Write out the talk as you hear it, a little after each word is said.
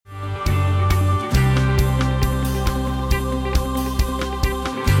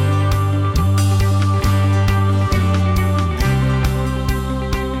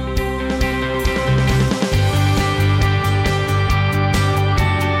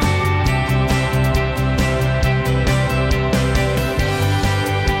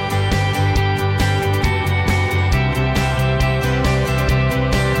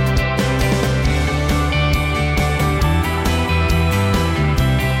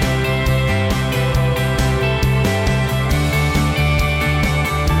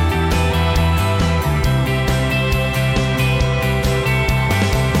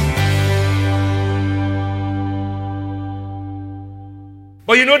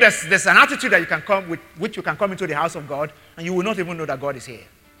you know there's an attitude that you can come with, which you can come into the house of God, and you will not even know that God is here.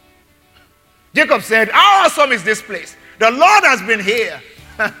 Jacob said, how awesome is this place? The Lord has been here.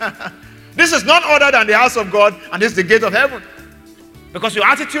 This is none other than the house of God, and this is the gate of heaven. Because your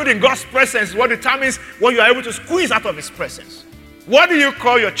attitude in God's presence is what determines what you are able to squeeze out of His presence. What do you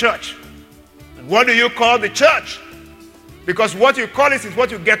call your church? And what do you call the church? Because what you call it is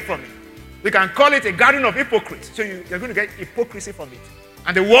what you get from it. We can call it a garden of hypocrites. So you're going to get hypocrisy from it.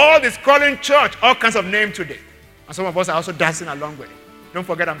 And the world is calling church all kinds of names today. And some of us are also dancing along with it. Don't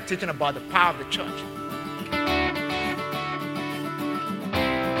forget, I'm teaching about the power of the church.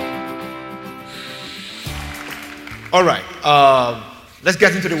 All right. Let's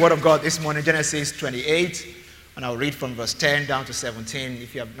get into the Word of God this morning, Genesis 28. And I'll read from verse 10 down to 17.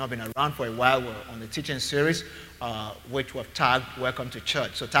 If you have not been around for a while, we're on the teaching series, which we've tagged Welcome to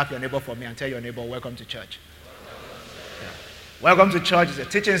Church. So tap your neighbor for me and tell your neighbor, welcome to church. Yeah. Welcome to Church is a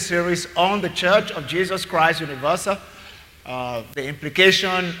teaching series on the Church of Jesus Christ Universal. The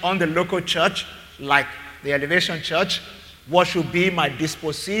implication on the local church, like the Elevation Church, what should be my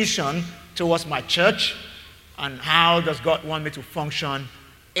disposition towards my church, and how does God want me to function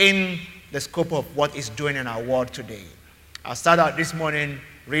in the scope of what He's doing in our world today. I'll start out this morning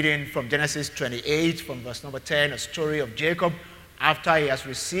reading from Genesis 28, from verse number 10, a story of Jacob after he has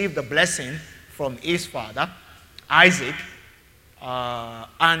received the blessing from his father, Isaac,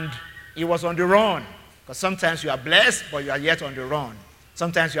 and he was on the run. Because sometimes you are blessed, but you are yet on the run.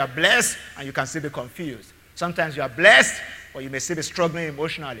 Sometimes you are blessed, and you can still be confused. Sometimes you are blessed, but you may still be struggling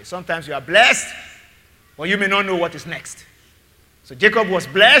emotionally. Sometimes you are blessed, but you may not know what is next. So Jacob was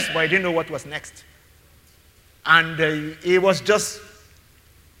blessed, but he didn't know what was next. And he was just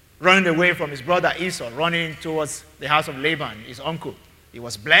running away from his brother Esau, running towards the house of Laban, his uncle. He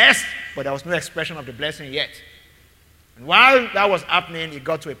was blessed, but there was no expression of the blessing yet. And while that was happening, he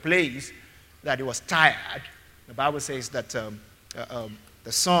got to a place that he was tired. The Bible says that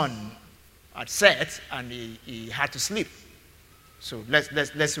the sun had set and he had to sleep. So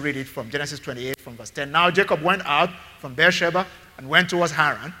let's read it from Genesis 28 from verse 10. Now Jacob went out from Beersheba and went towards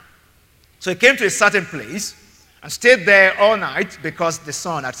Haran. So he came to a certain place and stayed there all night because the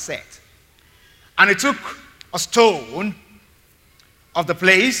sun had set. And he took a stone of the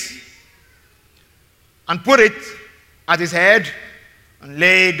place and put it at his head and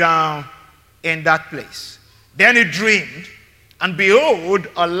lay down in that place. Then he dreamed, and behold,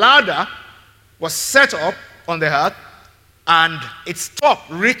 a ladder was set up on the earth, and its top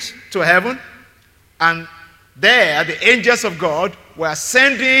reached to heaven, and there the angels of God were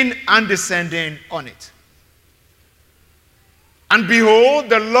ascending and descending on it. And behold,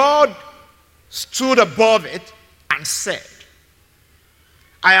 the Lord stood above it and said,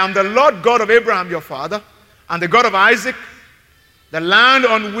 I am the Lord God of Abraham your father, and the God of Isaac. The land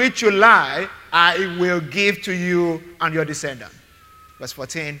on which you lie, I will give to you and your descendant. Verse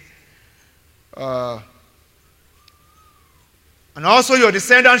 14. And also your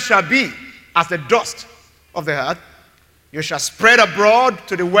descendants shall be as the dust of the earth. You shall spread abroad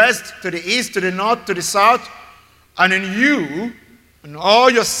to the west, to the east, to the north, to the south. And in you and all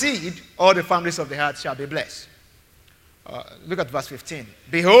your seed, all the families of the earth shall be blessed. Look at verse 15.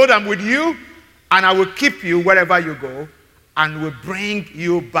 Behold, I'm with you, and I will keep you wherever you go, and will bring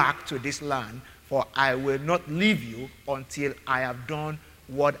you back to this land, for I will not leave you until I have done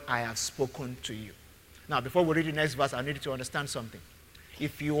what I have spoken to you. Now, before we read the next verse, I need you to understand something.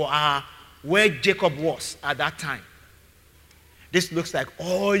 If you are where Jacob was at that time, this looks like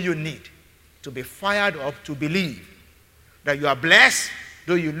all you need to be fired up to believe that you are blessed,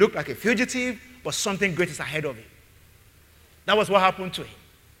 though you look like a fugitive, but something great is ahead of you. That was what happened to him.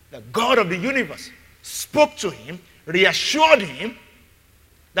 The God of the universe spoke to him, reassured him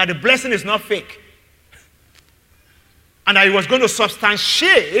that the blessing is not fake, and that he was going to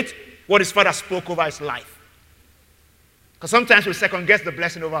substantiate what his father spoke over his life. Because sometimes we second guess the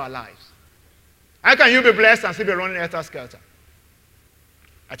blessing over our lives. How can you be blessed and still be running helter-skelter?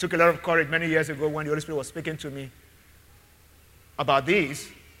 I took a lot of courage many years ago when the Holy Spirit was speaking to me about this,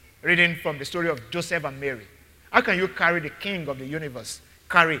 reading from the story of Joseph and Mary. How can you carry the King of the universe,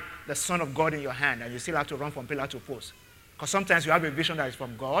 carry the Son of God in your hand, and you still have to run from pillar to post? Because sometimes you have a vision that is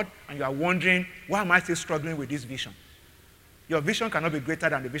from God, and you are wondering, why am I still struggling with this vision? Your vision cannot be greater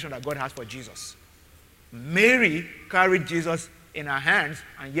than the vision that God has for Jesus. Mary carried Jesus in her hands,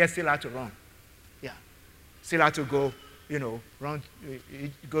 and yet still had to run. Yeah. Still had to go, run,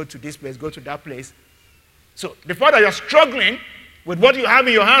 go to this place, go to that place. So the fact that you're struggling with what you have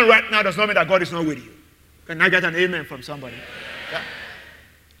in your hand right now does not mean that God is not with you. Can I get an amen from somebody? Yeah.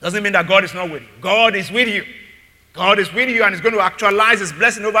 Doesn't mean that God is not with you. God is with you. God is with you and is going to actualize his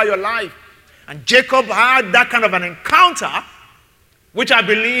blessing over your life. And Jacob had that kind of an encounter, which I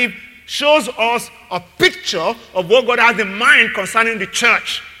believe shows us a picture of what God has in mind concerning the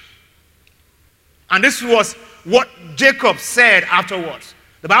church. And this was what Jacob said afterwards.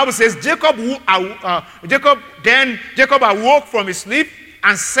 The Bible says Jacob awoke from his sleep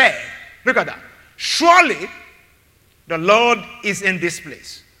and said, look at that, surely the Lord is in this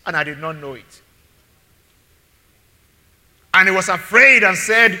place, and I did not know it. And he was afraid and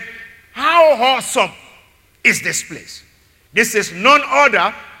said, how awesome is this place? This is none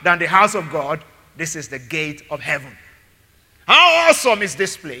other than the house of God. This is the gate of heaven. How awesome is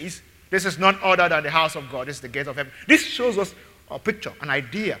this place? This is none other than the house of God. This is the gate of heaven. This shows us a picture, an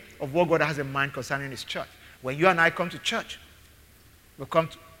idea of what God has in mind concerning his church. When you and I come to church, we come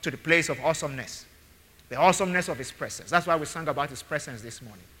to the place of awesomeness. The awesomeness of his presence. That's why we sang about his presence this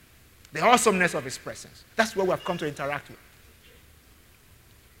morning. The awesomeness of his presence. That's what we have come to interact with.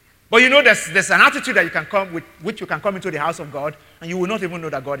 But you know, there's an attitude that you can come with, which you can come into the house of God, and you will not even know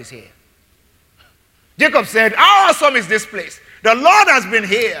that God is here. Jacob said, how awesome is this place? The Lord has been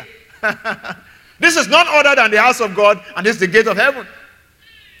here. This is none other than the house of God, and this is the gate of heaven.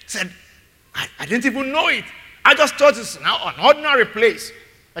 He said, I didn't even know it. I just thought it's an ordinary place.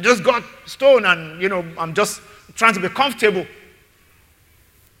 I just got stoned and, I'm just trying to be comfortable.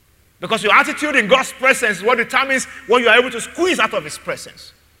 Because your attitude in God's presence is what determines what you are able to squeeze out of his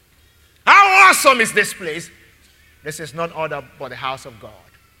presence. How awesome is this place? This is none other but the house of God.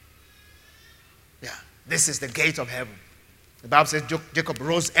 Yeah, this is the gate of heaven. The Bible says Jacob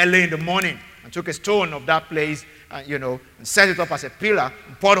rose early in the morning and took a stone of that place, and set it up as a pillar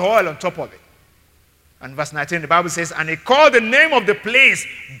and poured oil on top of it. And verse 19, the Bible says, and he called the name of the place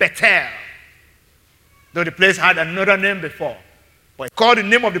Bethel, though the place had another name before. But he called the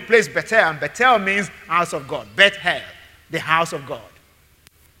name of the place Bethel, and Bethel means house of God. Bethel, the house of God.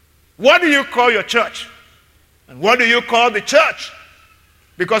 What do you call your church? And what do you call the church?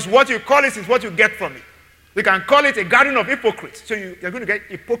 Because what you call it is what you get from it. We can call it a garden of hypocrites. So you're going to get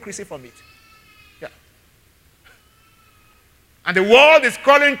hypocrisy from it. Yeah. And the world is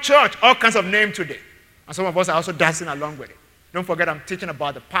calling church all kinds of names today. And some of us are also dancing along with it. Don't forget, I'm teaching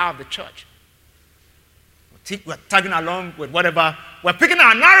about the power of the church. We're tagging along with whatever. We're picking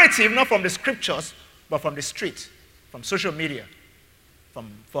our narrative, not from the scriptures, but from the street, from social media,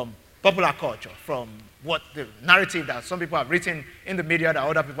 from popular culture, from what the narrative that some people have written in the media that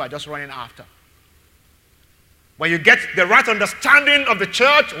other people are just running after. When you get the right understanding of the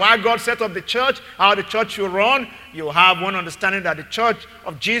church, why God set up the church, how the church should run, you have one understanding that the church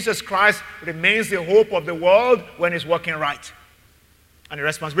of Jesus Christ remains the hope of the world when it's working right. And the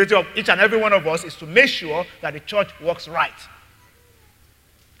responsibility of each and every one of us is to make sure that the church works right.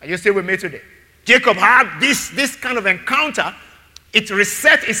 Are you still with me today? Jacob had this kind of encounter. It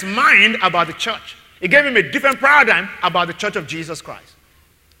reset his mind about the church. It gave him a different paradigm about the church of Jesus Christ.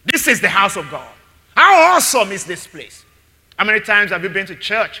 This is the house of God. How awesome is this place? How many times have you been to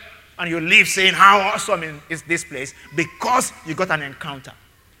church and you leave saying, how awesome is this place? Because you got an encounter.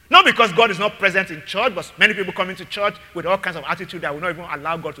 Not because God is not present in church, but many people come into church with all kinds of attitude that will not even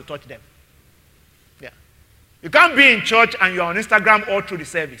allow God to touch them. Yeah. You can't be in church and you're on Instagram all through the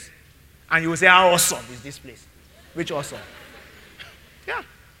service. And you will say, how awesome is this place? Which awesome? Yeah.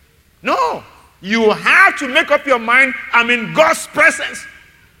 No. You have to make up your mind, I'm in God's presence.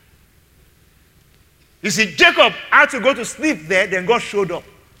 You see, Jacob had to go to sleep there, then God showed up.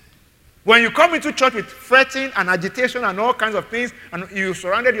 When you come into church with fretting and agitation and all kinds of things, and you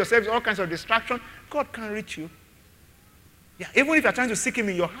surrounded yourself with all kinds of distraction, God can't reach you. Yeah, even if you're trying to seek him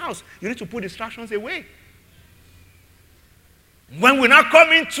in your house, you need to put distractions away. When we now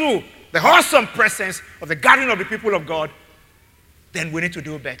come into the awesome presence of the garden of the people of God, then we need to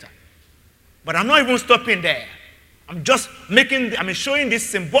do better. But I'm not even stopping there. I'm just showing this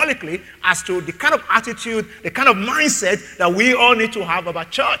symbolically as to the kind of attitude, the kind of mindset that we all need to have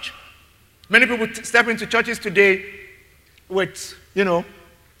about church. Many people step into churches today with, they're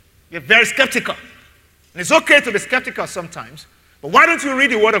very skeptical. And it's okay to be skeptical sometimes, but why don't you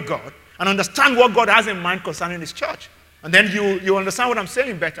read the Word of God and understand what God has in mind concerning His church? And then you understand what I'm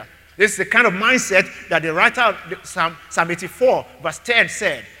saying better. This is the kind of mindset that the writer of Psalm 84, verse 10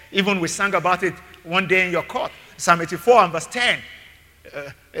 said. Even we sang about it one day in your court. Psalm 84 and verse 10.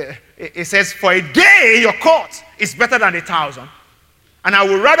 It says, for a day in your court is better than 1,000. And I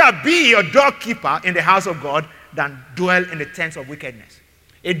would rather be your doorkeeper in the house of God than dwell in the tents of wickedness.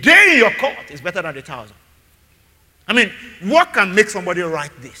 A day in your court is better than 1,000. I mean, what can make somebody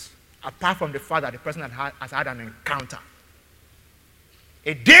write this? Apart from the fact that the person has had an encounter.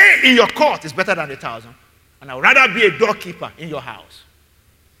 A day in your court is better than 1,000. And I would rather be a doorkeeper in your house.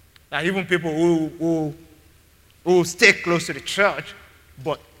 There are even people who stay close to the church,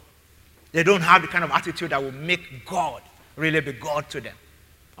 but they don't have the kind of attitude that will make God really be God to them.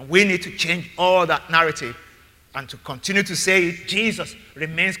 And we need to change all that narrative and to continue to say it. Jesus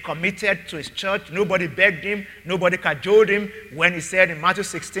remains committed to his church. Nobody begged him. Nobody cajoled him when he said in Matthew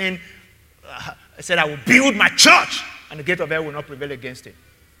 16, he said, I will build my church and the gate of hell will not prevail against it.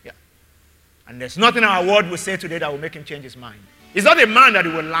 Yeah. And there's nothing our word will say today that will make him change his mind. He's not a man that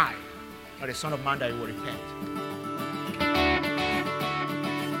he will lie, not a son of man that he will repent.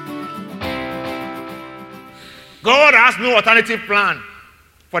 God has no alternative plan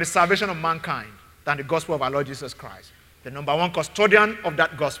for the salvation of mankind than the gospel of our Lord Jesus Christ. The number one custodian of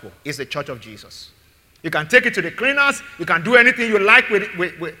that gospel is the church of Jesus. You can take it to the cleaners. You can do anything you like with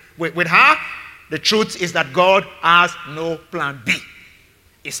her. The truth is that God has no plan B.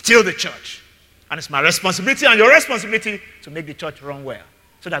 It's still the church. And it's my responsibility and your responsibility to make the church run well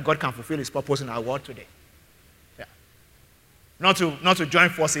so that God can fulfill his purpose in our world today. Yeah. Not to join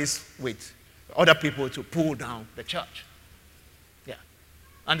forces with other people to pull down the church. Yeah.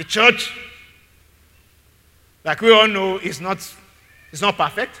 And the church, like we all know, is not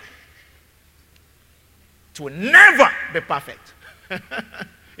perfect. It will never be perfect.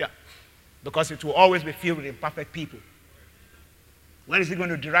 Yeah. Because it will always be filled with imperfect people. Where is he going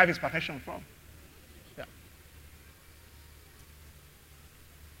to derive his perfection from? Yeah.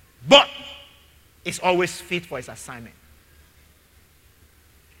 But it's always fit for his assignment.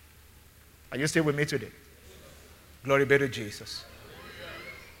 Are you still with me today? Glory be to Jesus.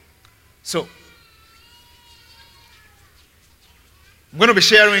 So, I'm going to be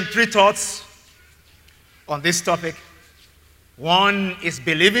sharing 3 thoughts on this topic. One is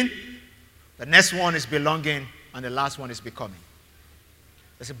believing, the next one is belonging, and the last one is becoming.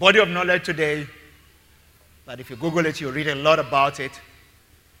 There's a body of knowledge today that if you Google it, you'll read a lot about it.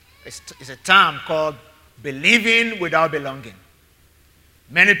 It's a term called believing without belonging.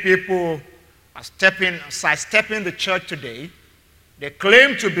 Many people are sidestepping the church today. They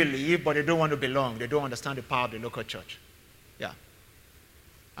claim to believe, but they don't want to belong. They don't understand the power of the local church. Yeah.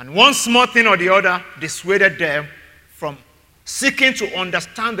 And one small thing or the other dissuaded them from seeking to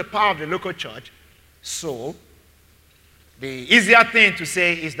understand the power of the local church. So, the easier thing to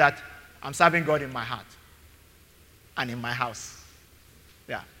say is that I'm serving God in my heart and in my house.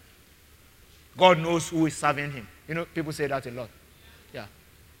 Yeah. God knows who is serving him. You know, people say that a lot. Yeah.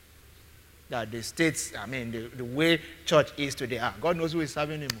 That the states, the way church is today, God knows who is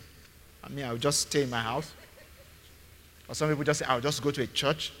serving him. I'll just stay in my house. Or some people just say, I'll just go to a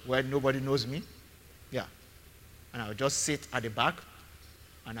church where nobody knows me. Yeah. And I'll just sit at the back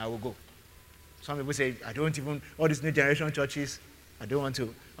and I will go. Some people say, all these new generation churches, I don't want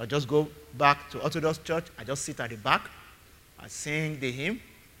to. I'll just go back to Orthodox church. I just sit at the back. I sing the hymn.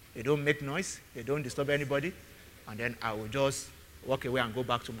 They don't make noise. They don't disturb anybody. And then I will just walk away and go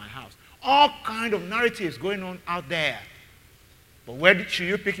back to my house. All kind of narratives going on out there. But where should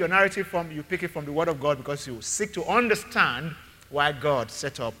you pick your narrative from? You pick it from the Word of God because you seek to understand why God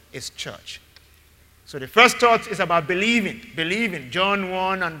set up his church. So the first thought is about believing. Believing. John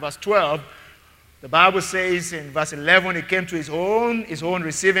 1 and verse 12. The Bible says in verse 11, he came to his own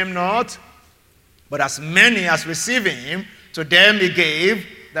received him not. But as many as received him, to them he gave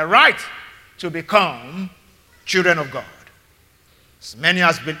the right to become children of God. As many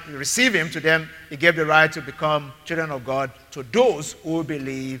as receive him, to them he gave the right to become children of God, to those who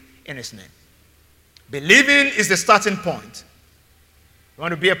believe in his name. Believing is the starting point. You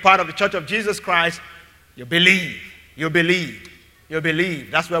want to be a part of the church of Jesus Christ, you believe. You believe. You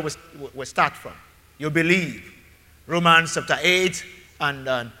believe. That's where we start from. You believe. Romans chapter 8 and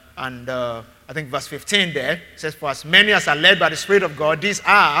I think verse 15 there says, for as many as are led by the Spirit of God, these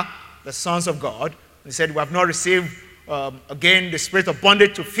are the sons of God. He said, we have not received again the spirit of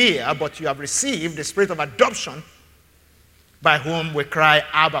bondage to fear, but you have received the spirit of adoption by whom we cry,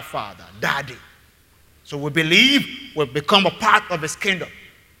 Abba, Father, Daddy. So we believe we become a part of his kingdom.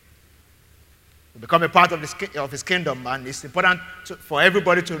 We become a part of his kingdom, and it's important for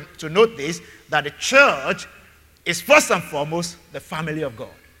everybody to note this, that the church is first and foremost the family of God.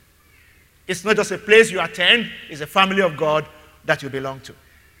 It's not just a place you attend, it's a family of God that you belong to.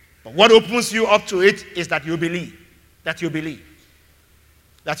 But what opens you up to it is that you believe. That you believe.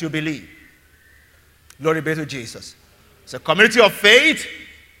 That you believe. Glory be to Jesus. It's a community of faith,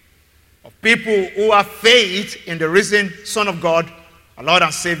 of people who have faith in the risen Son of God, our Lord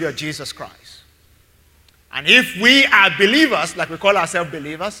and Savior, Jesus Christ. And if we are believers, like we call ourselves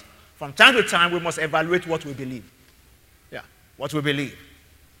believers, from time to time we must evaluate what we believe. Yeah, what we believe.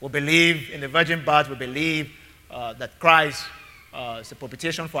 We believe in the virgin birth. We believe that Christ is a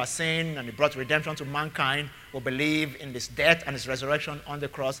propitiation for our sin and he brought redemption to mankind. We believe in his death and his resurrection on the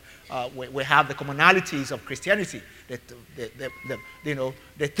cross. We have the commonalities of Christianity. The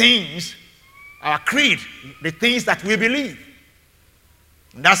things, our creed, the things that we believe.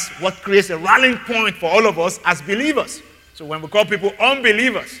 And that's what creates a rallying point for all of us as believers. So when we call people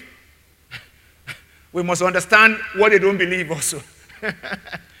unbelievers, we must understand what they don't believe also.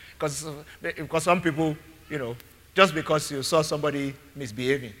 Because some people, just because you saw somebody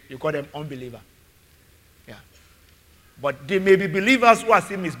misbehaving, you call them unbeliever. Yeah. But they may be believers who are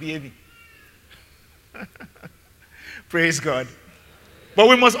still misbehaving. Praise God. But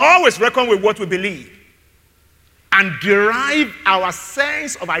we must always reckon with what we believe and derive our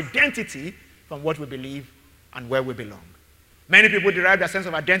sense of identity from what we believe and where we belong. Many people derive their sense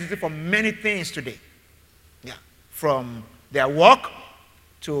of identity from many things today. Yeah. From their work,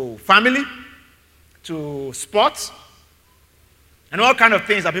 to family, to sports, and all kinds of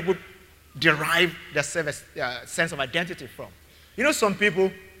things that people derive their sense of identity from. Some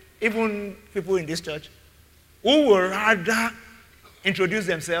people, even people in this church, who would rather introduce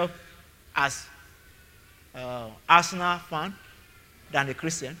themselves as Arsenal fan than a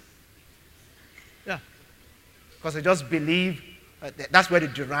Christian. Yeah. Because they just believe that's where they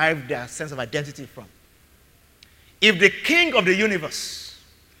derive their sense of identity from. If the king of the universe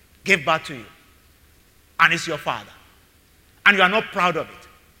gave birth to you and is your father, and you are not proud of it,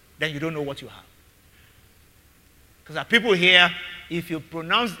 then you don't know what you have. Because there are people here, if you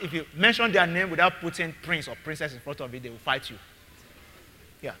mention their name without putting prince or princess in front of it, they will fight you.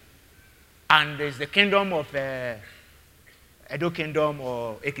 Yeah. And there's the kingdom of Edo Kingdom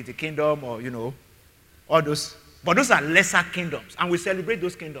or Ekiti Kingdom or, all those. But those are lesser kingdoms, and we celebrate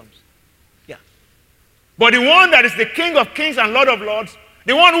those kingdoms. Yeah. But the one that is the King of kings and Lord of lords,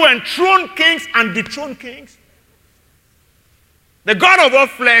 the one who enthroned kings and dethroned kings, the God of all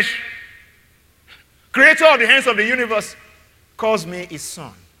flesh, creator of the hands of the universe, calls me his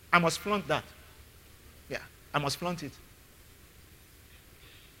son. I must flaunt that. Yeah, I must flaunt it.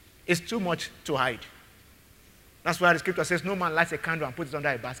 It's too much to hide. That's why the scripture says no man lights a candle and puts it under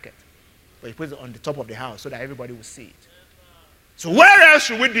a basket, but he puts it on the top of the house so that everybody will see it. So where else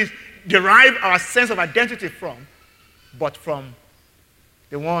should we derive our sense of identity from but from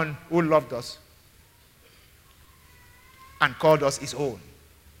the one who loved us and called us his own?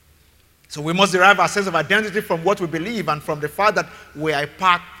 So we must derive our sense of identity from what we believe and from the fact that we are a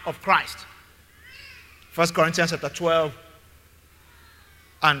part of Christ. 1 Corinthians chapter 12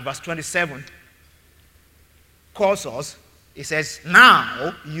 and verse 27 calls us, it says,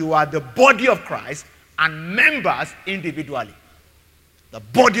 now you are the body of Christ and members individually. The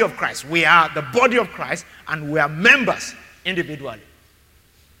body of Christ. We are the body of Christ and we are members individually.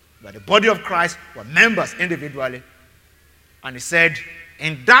 We are the body of Christ, we are members individually. And he said,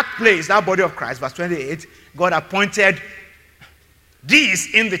 in that place, that body of Christ, verse 28, God appointed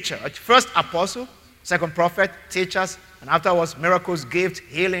these in the church: first apostle, second prophet, teachers, and afterwards miracles, gifts,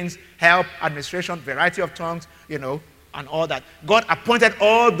 healings, help, administration, variety of tongues, and all that. God appointed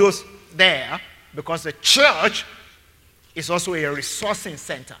all those there because the church is also a resourcing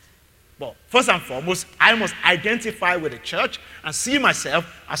center. But first and foremost, I must identify with the church and see myself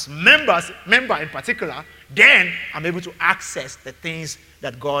as member in particular. Then I'm able to access the things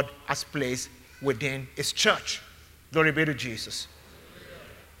that God has placed within his church. Glory be to Jesus.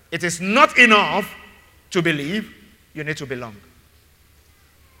 It is not enough to believe, you need to belong.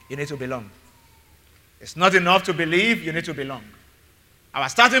 You need to belong. It's not enough to believe, you need to belong. Our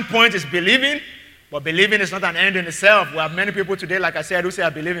starting point is believing, but believing is not an end in itself. We have many people today, like I said, who say, I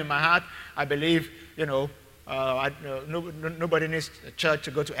believe in my heart. I believe, nobody needs a church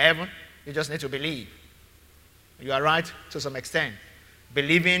to go to heaven. You just need to believe. You are right to some extent.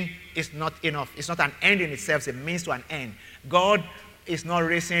 Believing is not enough. It's not an end in itself. It's a means to an end. God is not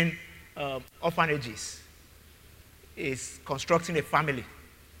raising orphanages. He's constructing a family.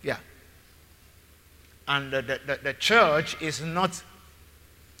 Yeah. And the church is not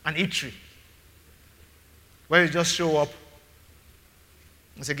an eatery where you just show up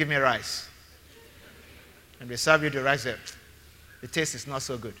and say, give me rice. And they serve you the rice there. The taste is not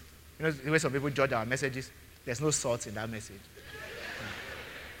so good. The way some people judge our messages, there's no salt in that message.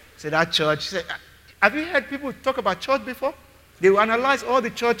 So that church, have you heard people talk about church before? They will analyze all the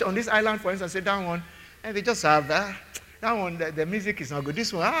church on this island, for instance, say that one, and they just have that one, the music is not good.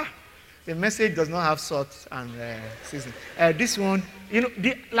 This one, the message does not have salt and seasoning. This one,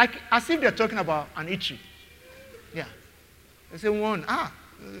 like as if they're talking about an eatery. Yeah. They say one,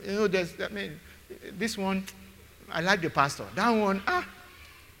 this one, I like the pastor. That one,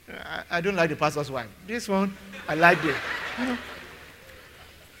 I don't like the pastor's wife. This one, I like it. You know?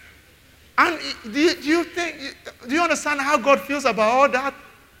 And do you understand how God feels about all that?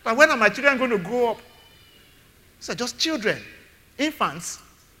 But when are my children going to grow up? So just children, infants,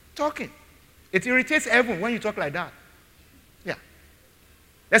 talking. It irritates everyone when you talk like that. Yeah.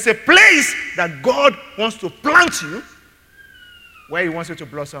 There's a place that God wants to plant you where he wants you to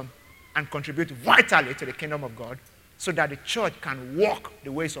blossom and contribute vitally to the kingdom of God so that the church can walk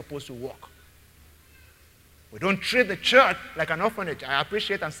the way it's supposed to walk. We don't treat the church like an orphanage. I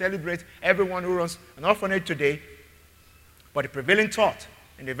appreciate and celebrate everyone who runs an orphanage today, but the prevailing thought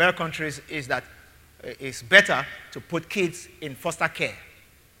in the developed countries is that it's better to put kids in foster care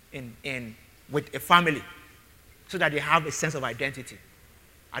with a family so that they have a sense of identity.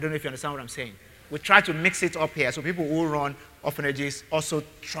 I don't know if you understand what I'm saying. We try to mix it up here, so people who run orphanages also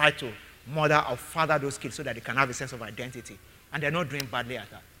try to mother or father those kids so that they can have a sense of identity. And they're not doing badly at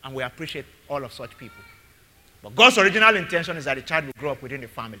that. And we appreciate all of such people. But God's original intention is that the child will grow up within the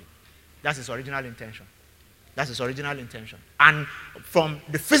family. That's his original intention. That's his original intention. And from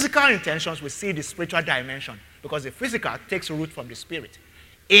the physical intentions, we see the spiritual dimension, because the physical takes root from the spirit.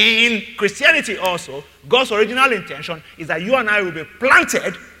 In Christianity also, God's original intention is that you and I will be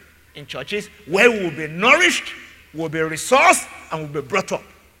planted in churches where we will be nourished, we will be resourced, and we will be brought up.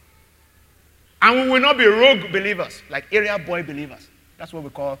 And we will not be rogue believers, like area boy believers. That's what we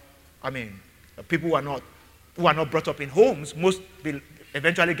call, people who are not brought up in homes. Most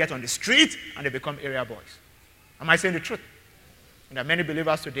eventually get on the street and they become area boys. Am I saying the truth? And there are many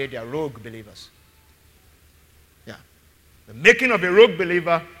believers today, they are rogue believers. Yeah. The making of a rogue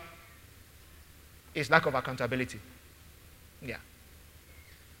believer is lack of accountability. Yeah.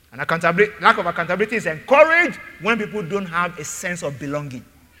 And lack of accountability is encouraged when people don't have a sense of belonging.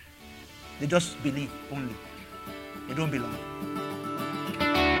 They just believe only. They don't belong.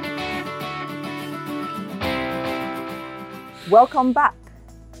 Welcome back.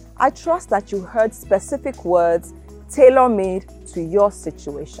 I trust that you heard specific words tailor-made to your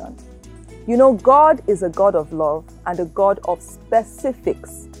situation. You know, God is a God of love and a God of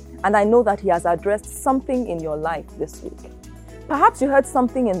specifics. And I know that he has addressed something in your life this week. Perhaps you heard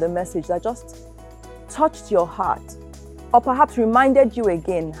something in the message that just touched your heart, or perhaps reminded you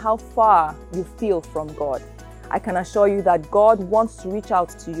again how far you feel from God. I can assure you that God wants to reach out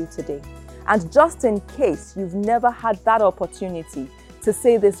to you today. And just in case you've never had that opportunity to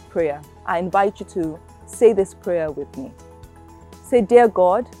say this prayer, I invite you to say this prayer with me. Say, "Dear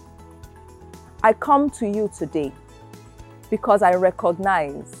God, I come to you today because I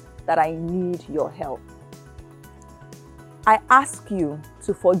recognize that I need your help. I ask you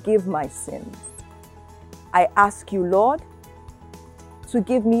to forgive my sins. I ask you, Lord, to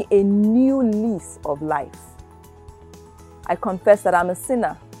give me a new lease of life. I confess that I'm a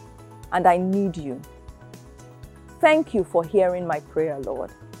sinner and I need you. Thank you for hearing my prayer,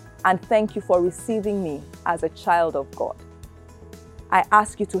 Lord, and thank you for receiving me as a child of God. I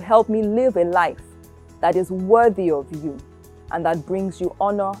ask you to help me live a life that is worthy of you and that brings you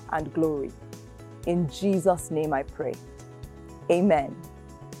honor and glory. In Jesus' name I pray. Amen."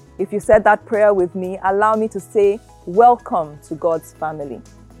 If you said that prayer with me, allow me to say, welcome to God's family.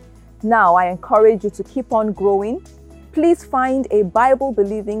 Now, I encourage you to keep on growing. Please find a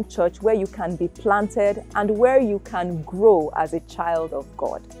Bible-believing church where you can be planted and where you can grow as a child of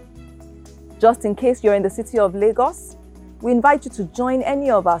God. Just in case you're in the city of Lagos, we invite you to join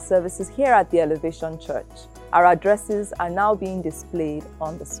any of our services here at the Elevation Church. Our addresses are now being displayed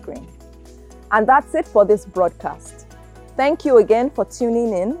on the screen. And that's it for this broadcast. Thank you again for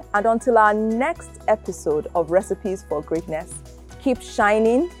tuning in, and until our next episode of Recipes for Greatness, keep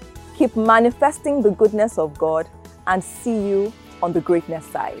shining, keep manifesting the goodness of God, and see you on the greatness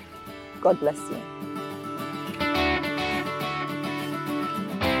side. God bless you.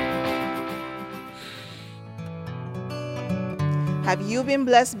 Have you been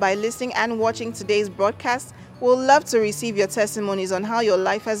blessed by listening and watching today's broadcast? We'll love to receive your testimonies on how your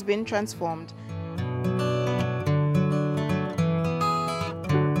life has been transformed.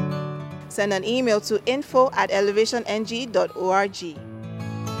 Send an email to info@elevationg.org.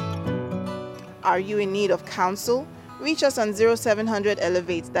 Are you in need of counsel? Reach us on 0700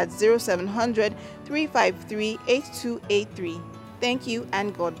 Elevate. That's 0700 353 8283. Thank you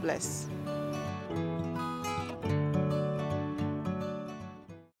and God bless.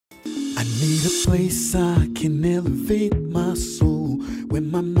 I need a place I can elevate my soul, where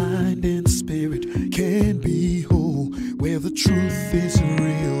my mind and spirit can be whole, where the truth is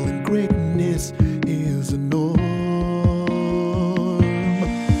real